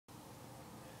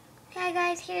Hey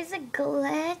guys, here's a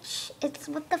glitch. It's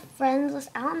with the friends list.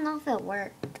 I don't know if it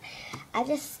worked. I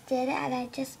just did it and I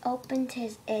just opened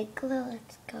his igloo.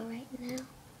 Let's go right now.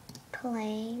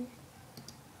 Playing.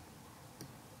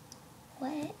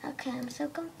 What? Okay, I'm so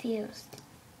confused.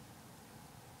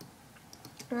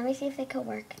 Let me see if it could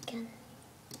work again.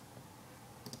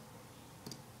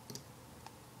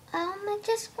 It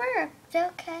just worked.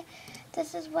 Okay.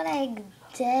 This is what I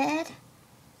did.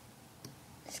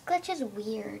 This glitch is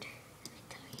weird. Let me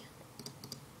tell you.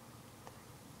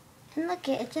 And look,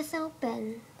 it just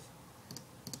opened.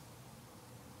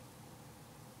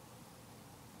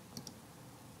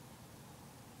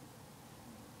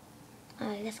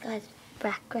 Alright, this guy's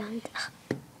background.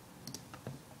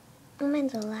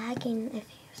 Mine's lagging if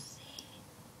you see.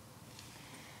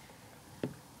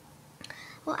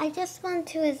 Well, I just went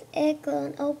to his igloo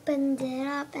and opened it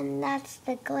up, and that's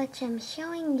the glitch I'm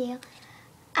showing you.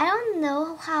 I don't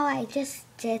know how I just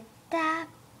did that,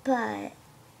 but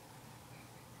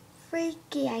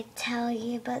freaky, I tell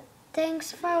you. But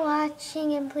thanks for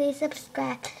watching, and please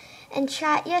subscribe. And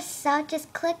try it yourself.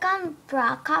 Just click on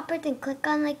Brock Hopper, then click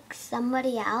on like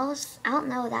somebody else. I don't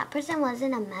know, that person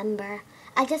wasn't a member.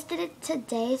 I just did it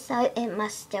today, so it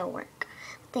must still work.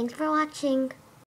 Thanks for watching.